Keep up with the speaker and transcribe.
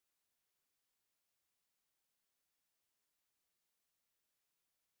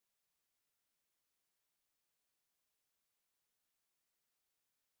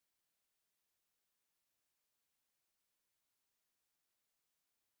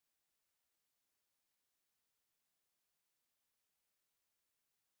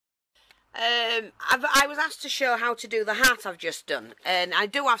I was asked to show how to do the hat I've just done, and I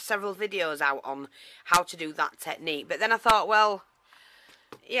do have several videos out on how to do that technique, but then I thought, well,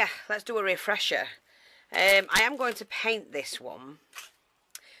 yeah, let's do a refresher. I am going to paint this one.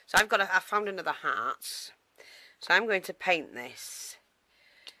 So I found another hat, so I'm going to paint this,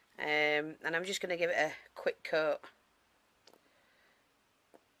 and I'm just going to give it a quick coat.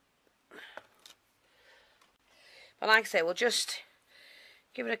 But like I say, we'll just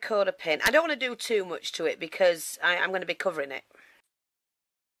give it a coat of paint. I don't want to do too much to it because I'm going to be covering it.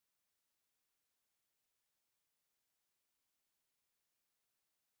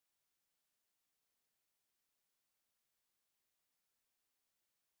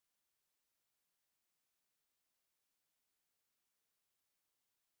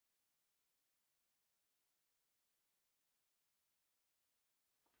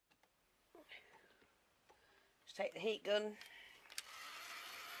 Just take the heat gun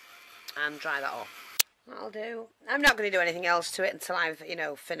and dry that off. That'll do. I'm not going to do anything else to it until I've,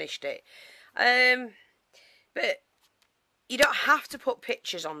 finished it. But you don't have to put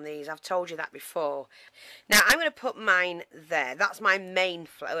pictures on these. I've told you that before. Now, I'm going to put mine there. That's my main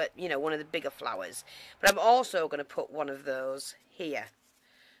flower, one of the bigger flowers. But I'm also going to put one of those here.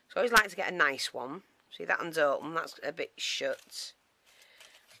 So I always like to get a nice one. See, that one's open. That's a bit shut.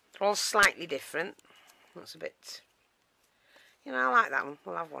 They're all slightly different. That's a bit... I like that one.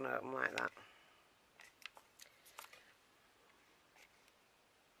 We'll have one open like that.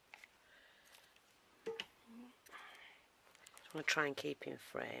 Just want to try and keep in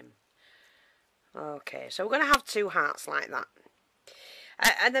frame. Okay, so we're going to have two hearts like that.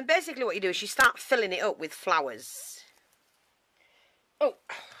 And then basically what you do is you start filling it up with flowers. Oh,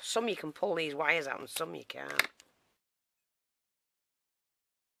 some you can pull these wires out and some you can't.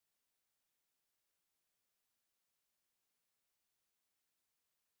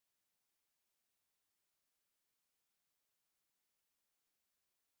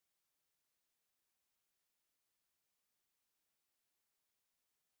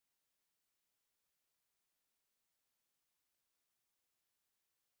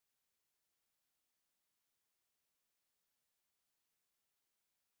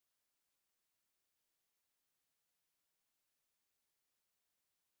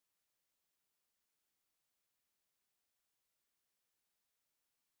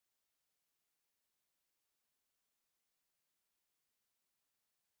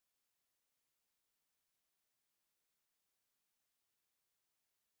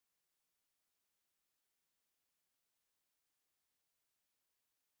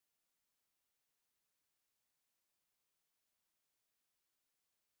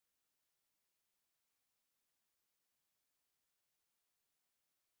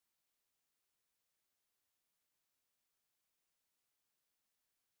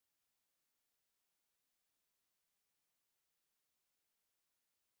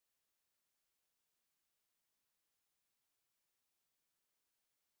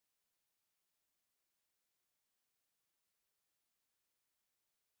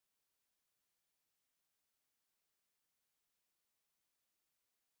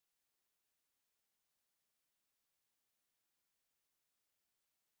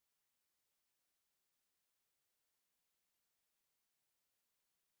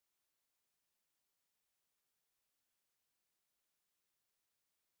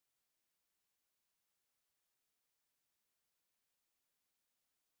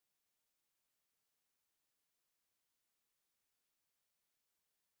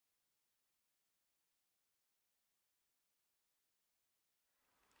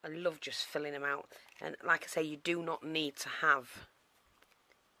 I love just filling them out. And like I say, you do not need to have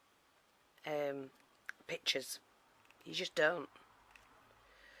pictures. You just don't.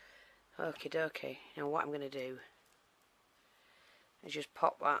 Okie dokie. Now what I'm going to do is just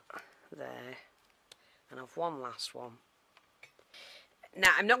pop that there. And have one last one. Now,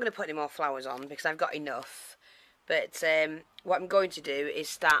 I'm not going to put any more flowers on because I've got enough. But what I'm going to do is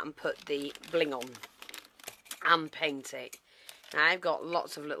start and put the bling on and paint it. Now, I've got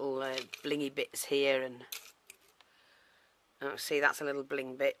lots of little blingy bits here, and see, that's a little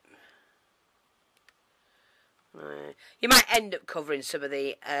bling bit. You might end up covering some of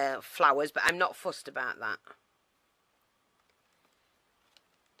the flowers, but I'm not fussed about that.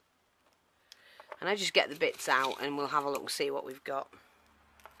 And I just get the bits out and we'll have a look and see what we've got.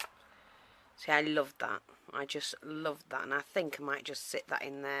 See, I love that. I just love that, and I think I might just sit that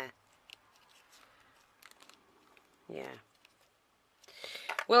in there. Yeah.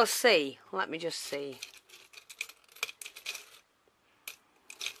 We'll see. Let me just see.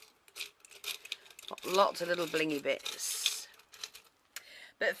 Lots of little blingy bits.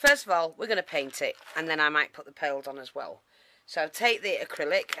 But first of all, we're going to paint it, and then I might put the pearls on as well. So take the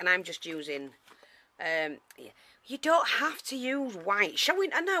acrylic, and I'm just using... you don't have to use white. Shall we?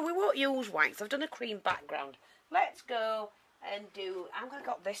 No, we won't use white, because I've done a cream background. Let's go and do... I'm going to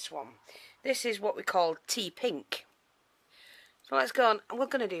got this one. This is what we call tea pink. So let's go on, and we're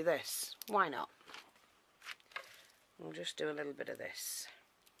going to do this. Why not? We'll just do a little bit of this.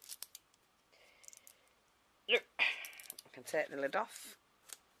 I can take the lid off.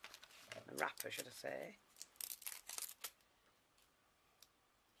 The wrapper, should I say.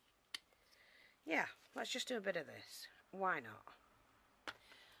 Yeah, let's just do a bit of this. Why not?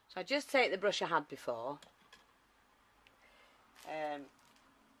 So I just take the brush I had before.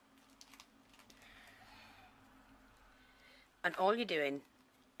 And all you're doing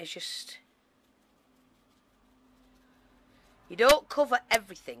is just... You don't cover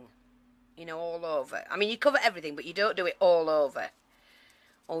everything, you know, all over. I mean, you cover everything, but you don't do it all over.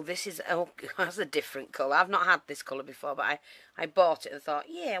 Oh, this is... Oh, that's a different colour. I've not had this colour before, but I bought it and thought,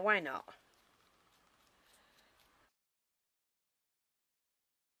 yeah, why not?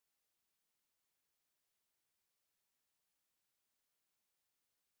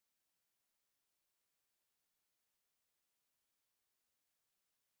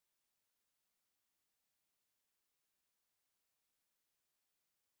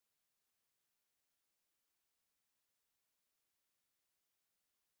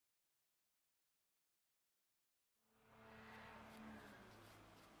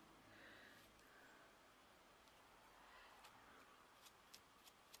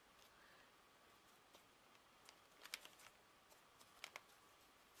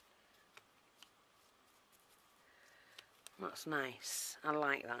 That's nice. I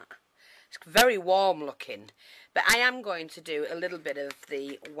like that. It's very warm looking. But I am going to do a little bit of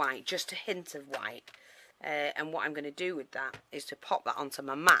the white, just a hint of white. And what I'm going to do with that is to pop that onto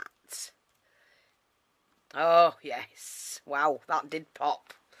my mat. Oh, yes. Wow, that did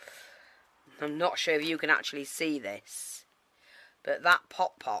pop. I'm not sure if you can actually see this. But that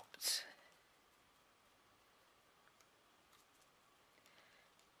popped.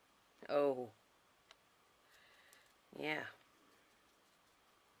 Oh. Yeah.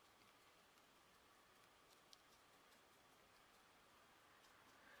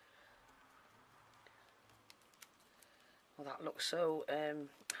 Well, that looks so,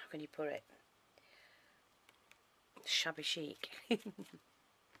 how can you put it? Shabby chic. Just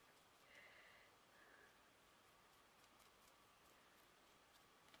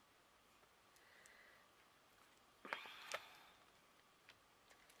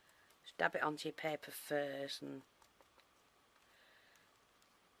dab it onto your paper first and...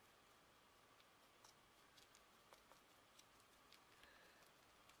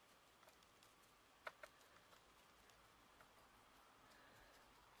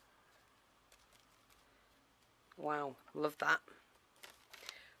 Wow, love that.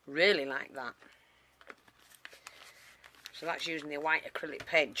 Really like that. So that's using the white acrylic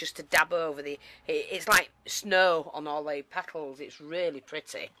paint just to dab over the... It's like snow on all the petals. It's really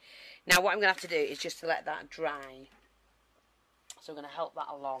pretty. Now what I'm going to have to do is just to let that dry. So I'm going to help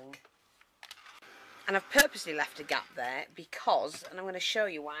that along. And I've purposely left a gap there because... And I'm going to show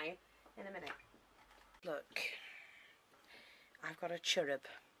you why in a minute. Look. I've got a cherub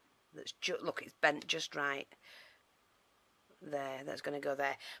that's just... Look, it's bent just right. There, that's going to go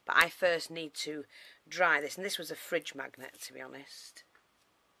there. But I first need to dry this, and this was a fridge magnet, to be honest.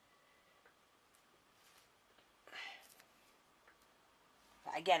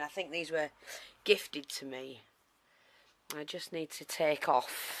 But again, I think these were gifted to me. I just need to take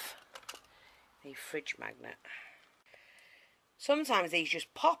off the fridge magnet. Sometimes these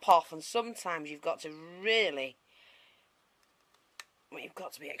just pop off, and sometimes you've got to really... Well, you've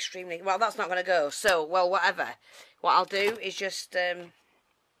got to be extremely... Well, that's not going to go. So, well, whatever. What I'll do is just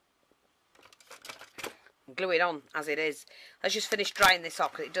glue it on as it is. Let's just finish drying this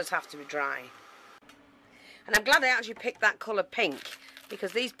off because it does have to be dry. And I'm glad I actually picked that colour pink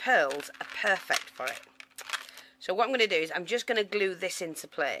because these pearls are perfect for it. So what I'm going to do is I'm just going to glue this into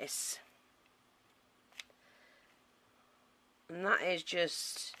place. And that is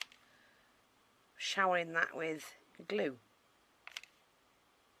just showering that with glue.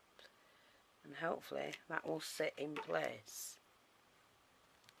 And hopefully that will sit in place.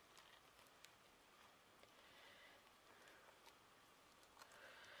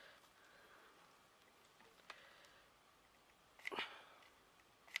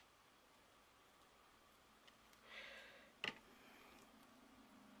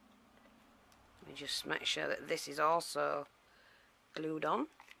 Let me just make sure that this is also glued on.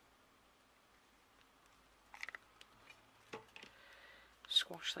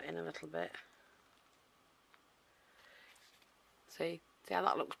 squash that in a little bit. See how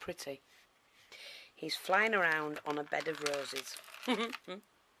that looks pretty? He's flying around on a bed of roses.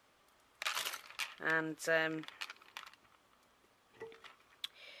 And I'm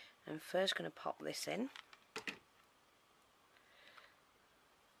first going to pop this in.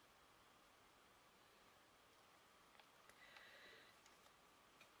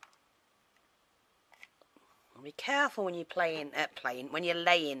 Be careful when you're when you're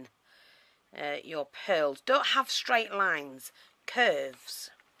laying your pearls. Don't have straight lines, curves.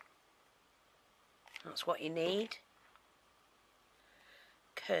 That's what you need.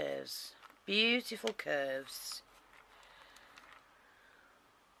 Curves, beautiful curves.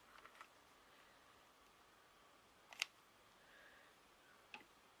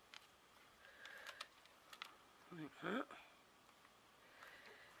 Like that.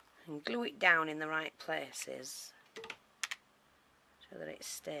 And glue it down in the right places so that it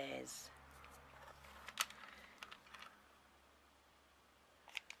stays.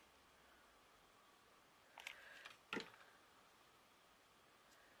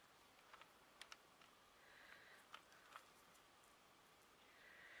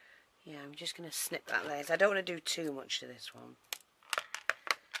 Yeah, I'm just going to snip that there. I don't want to do too much to this one.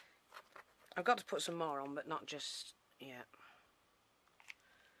 I've got to put some more on, but not just yet.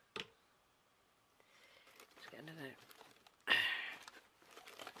 Let's get under there.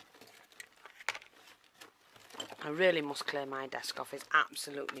 I really must clear my desk off. It's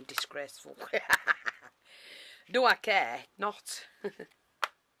absolutely disgraceful. Do I care? Not.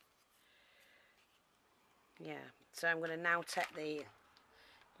 Yeah, so I'm going to now take the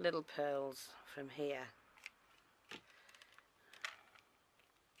little pearls from here.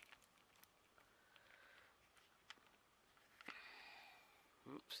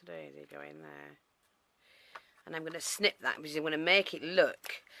 Oops, daisy, go in there. And I'm going to snip that because I'm going to make it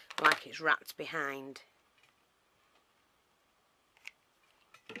look like it's wrapped behind.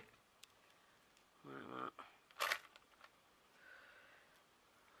 Like that.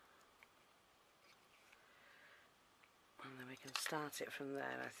 And then we can start it from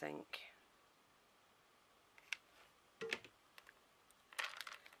there, I think.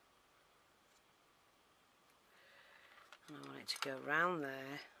 And I want it to go round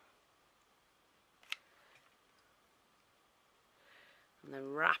there. And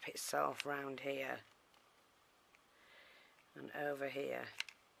then wrap itself round here. And over here.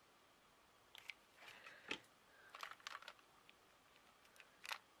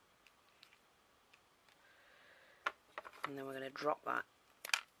 And then we're going to drop that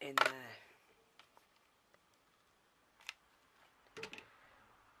in there.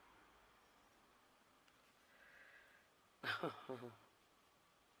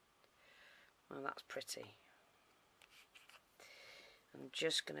 Well, that's pretty. I'm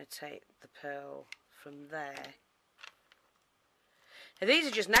just going to take the pearl from there. Now, these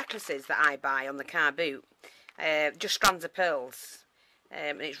are just necklaces that I buy on the car boot. Just strands of pearls.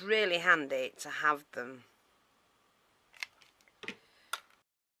 And it's really handy to have them.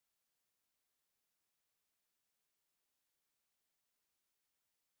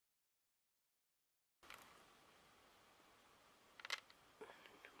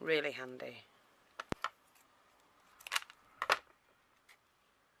 Really handy.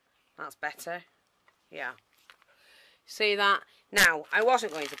 That's better. Yeah. See that? Now, I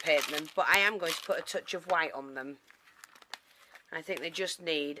wasn't going to paint them, but I am going to put a touch of white on them. I think they just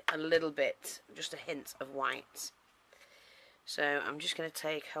need a little bit, just a hint of white. So I'm just going to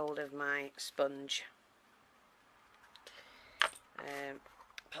take hold of my sponge.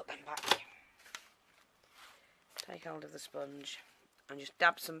 Put them back. Take hold of the sponge and just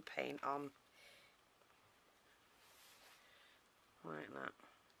dab some paint on. Like that.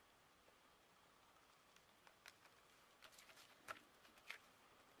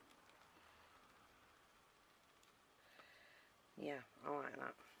 Yeah, I like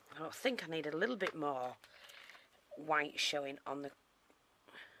that. I think I need a little bit more white showing on the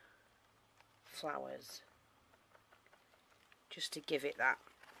flowers. Just to give it that.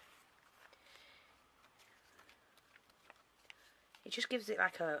 It just gives it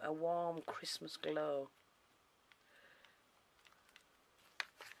like a warm Christmas glow.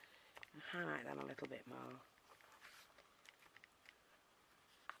 I'll highlight them a little bit more.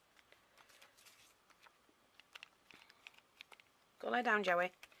 Go lay down,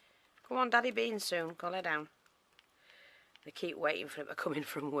 Joey. Come on, Daddy be in soon. Go lay down. They keep waiting for him to come in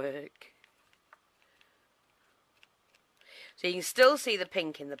from work. So you can still see the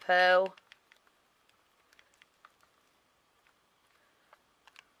pink in the pearl.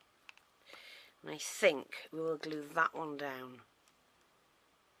 And I think we will glue that one down.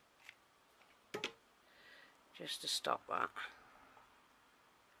 just to stop that.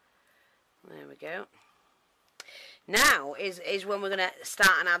 There we go. Now is when we're going to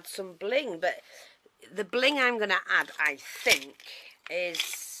start and add some bling, but the bling I'm going to add, I think,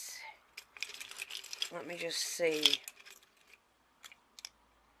 is, let me just see,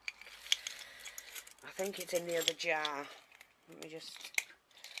 I think it's in the other jar. Let me just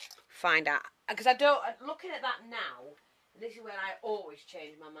find out, because I don't, looking at that now, this is where I always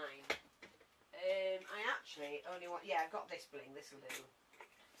change my mind. I actually only want, yeah, I've got this bling, this will do.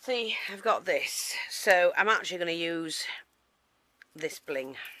 See, I've got this, so I'm actually going to use this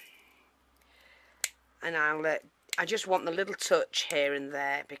bling, and I just want the little touch here and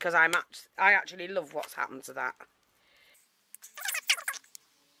there, because I actually love what's happened to that.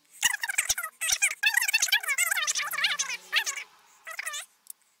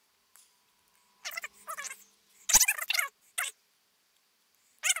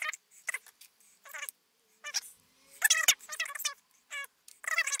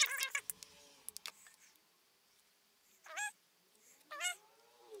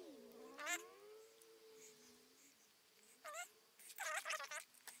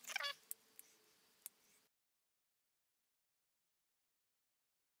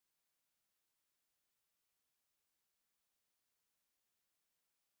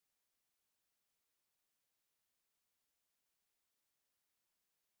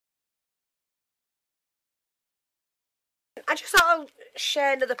 I just thought I'll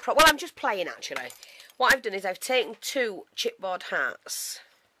share another well, I'm just playing actually. What I've done is I've taken 2 chipboard hearts,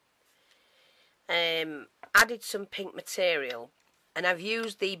 added some pink material, and I've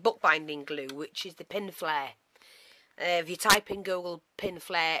used the bookbinding glue, which is the Pin Flare. If you type in Google Pin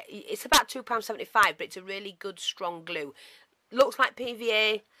Flare, it's about £2.75, but it's a really good strong glue. Looks like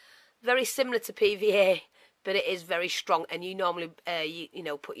PVA, very similar to PVA, but it is very strong, and you normally you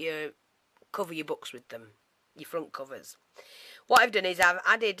know, cover your books with them, your front covers. What I've done is I've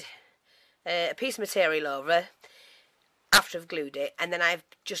added a piece of material over after I've glued it, and then I've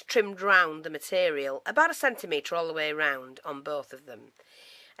just trimmed round the material about 1 centimetre all the way around on both of them,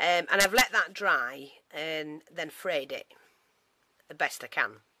 and I've let that dry and then frayed it the best I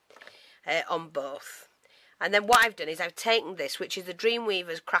can on both. And then what I've done is I've taken this, which is the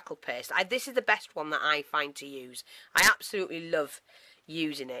Dreamweaver's crackle paste. This is the best one that I find to use. I absolutely love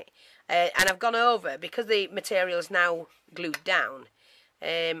using it, and I've gone over, because the material is now glued down,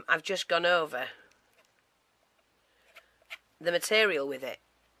 I've just gone over the material with it.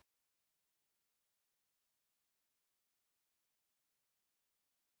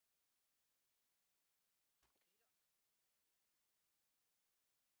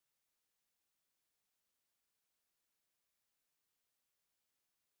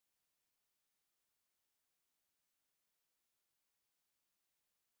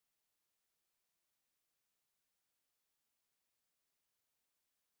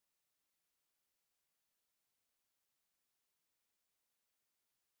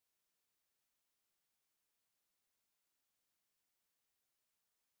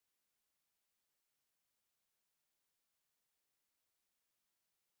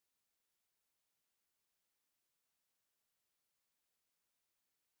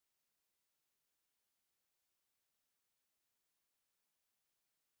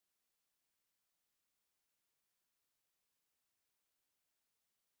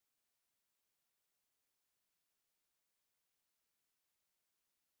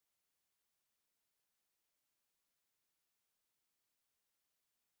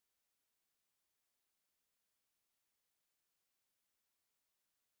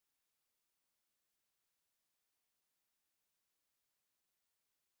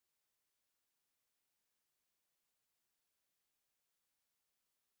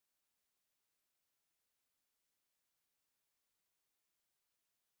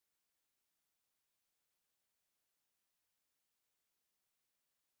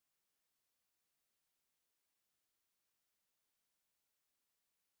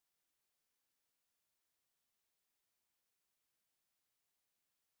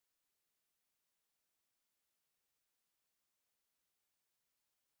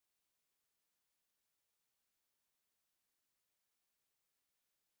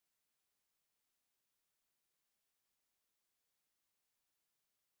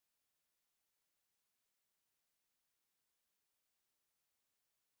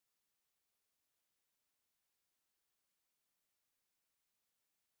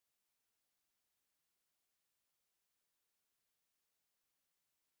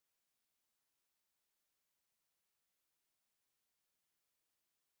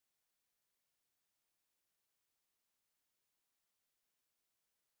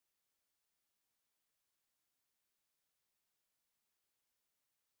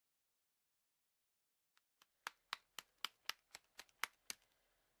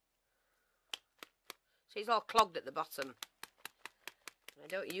 See, it's all clogged at the bottom. I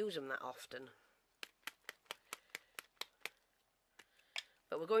don't use them that often.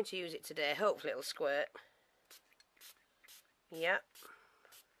 But we're going to use it today. Hopefully it'll squirt. Yep.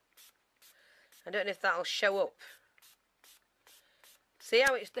 I don't know if that'll show up. See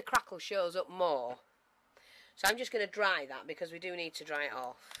how the crackle shows up more? So I'm just going to dry that because we do need to dry it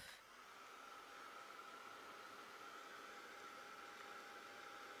off.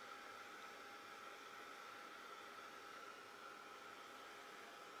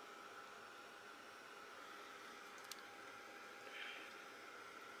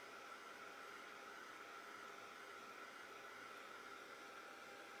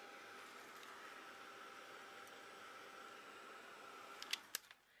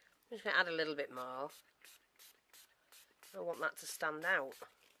 I'm just going to add a little bit more. I want that to stand out.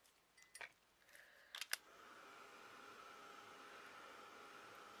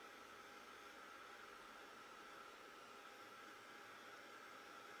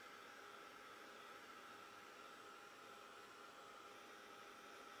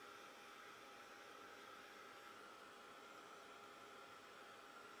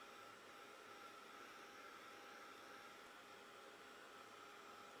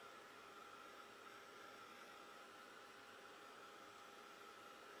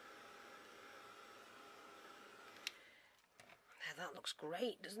 That looks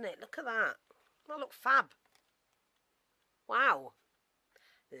great, doesn't it? Look at that. That looks fab. Wow.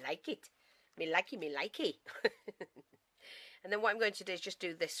 Like it. Me likey, me likey. And then what I'm going to do is just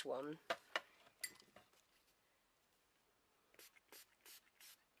do this one. I'm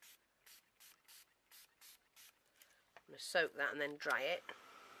going to soak that and then dry it.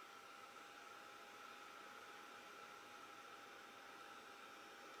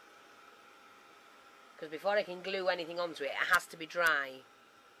 Because before I can glue anything onto it, it has to be dry.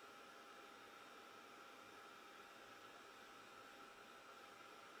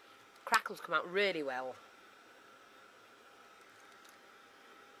 Crackles come out really well.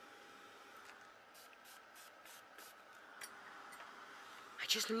 I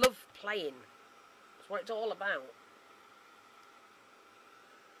just love playing. That's what it's all about.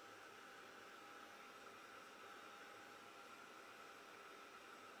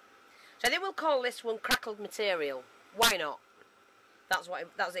 So I think we'll call this one crackled material. Why not?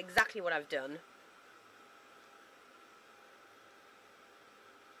 That's exactly what I've done.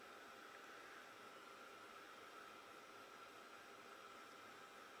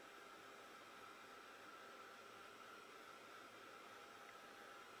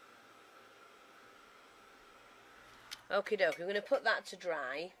 Okie doke, we're going to put that to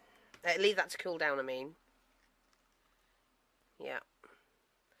dry. Leave that to cool down, I mean. Yeah.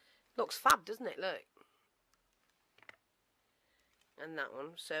 Looks fab, doesn't it? Look. And that one.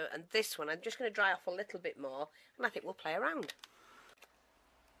 So, and this one, I'm just going to dry off a little bit more, and I think we'll play around.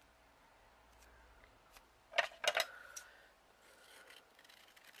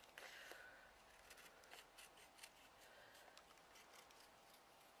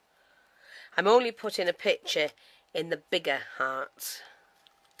 I'm only putting a picture in the bigger hearts.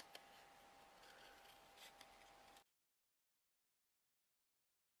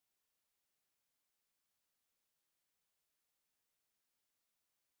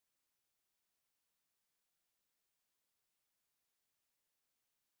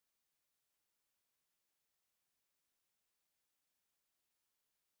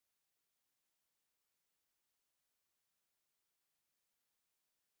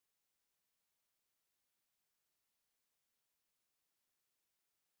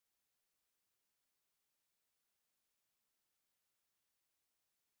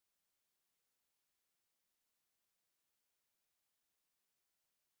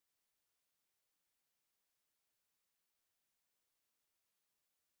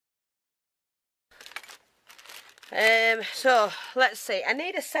 So let's see. I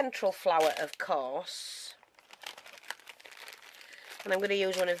need a central flower, of course, and I'm going to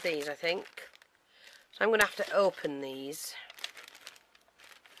use one of these, I think. So I'm going to have to open these.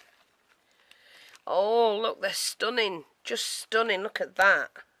 Oh, look, they're stunning. Just stunning. Look at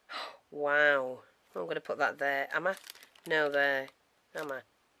that. Wow. I'm going to put that there. Am I? No, there. Am I?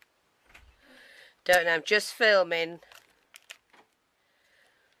 Don't know. I'm just filming.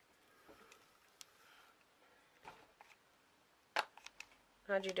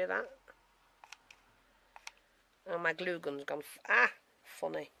 How'd you do that? Oh, my glue gun's gone.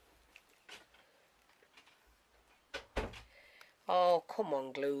 Funny. Oh, come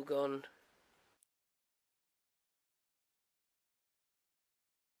on, glue gun.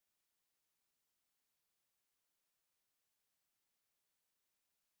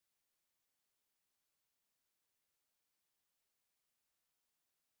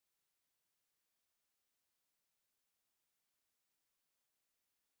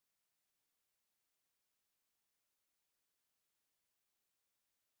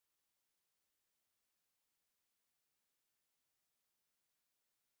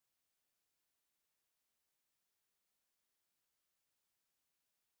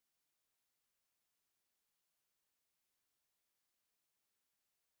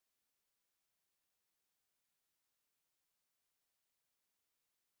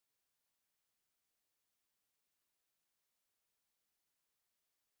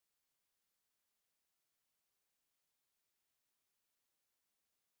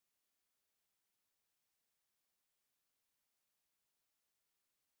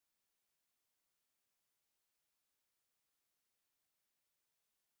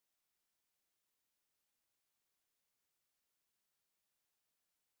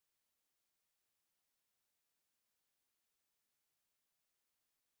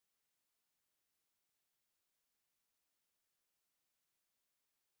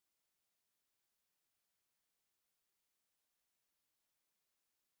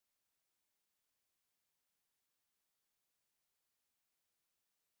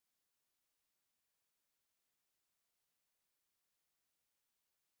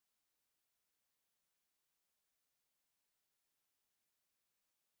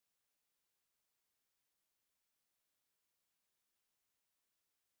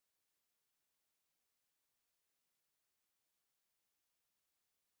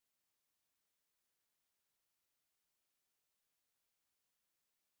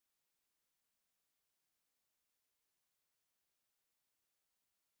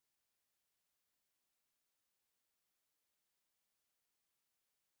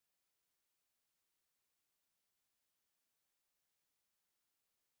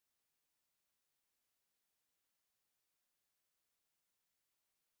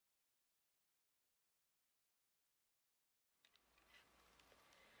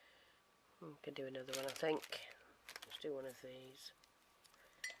 can do another one, I think. Let's do one of these.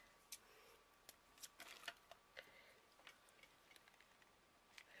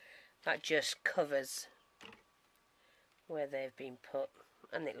 That just covers where they've been put,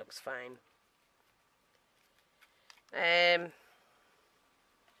 and it looks fine. And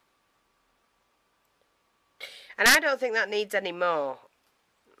I don't think that needs any more.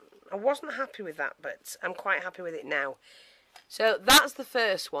 I wasn't happy with that, but I'm quite happy with it now. So that's the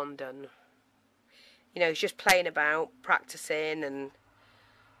first one done. You know, it's just playing about, practicing, and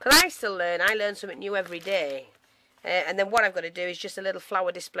because I still learn. I learn something new every day. And then what I've got to do is just a little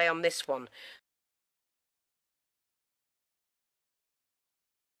flower display on this one.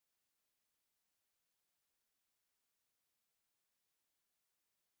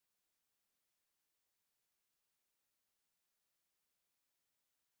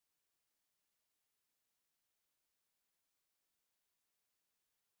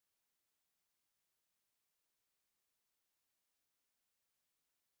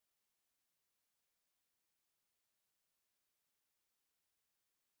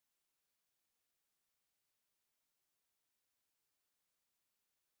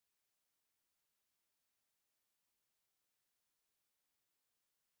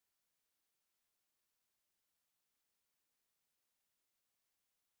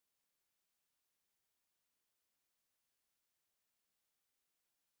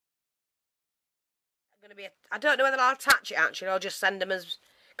 I don't know whether I'll attach it actually, or just send them as,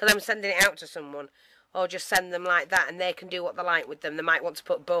 because I'm sending it out to someone, or just send them like that and they can do what they like with them. They might want to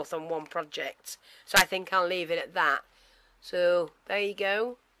put both on one project, so I think I'll leave it at that. So there you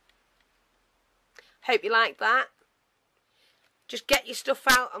go. Hope you like that. Just get your stuff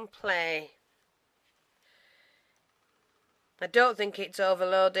out and play. I don't think it's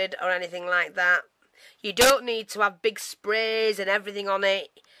overloaded or anything like that. You don't need to have big sprays and everything on it.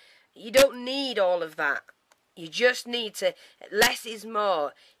 You don't need all of that. You just need to, less is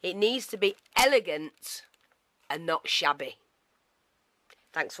more. It needs to be elegant and not shabby.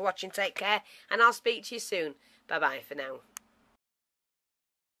 Thanks for watching, take care, and I'll speak to you soon. Bye bye for now.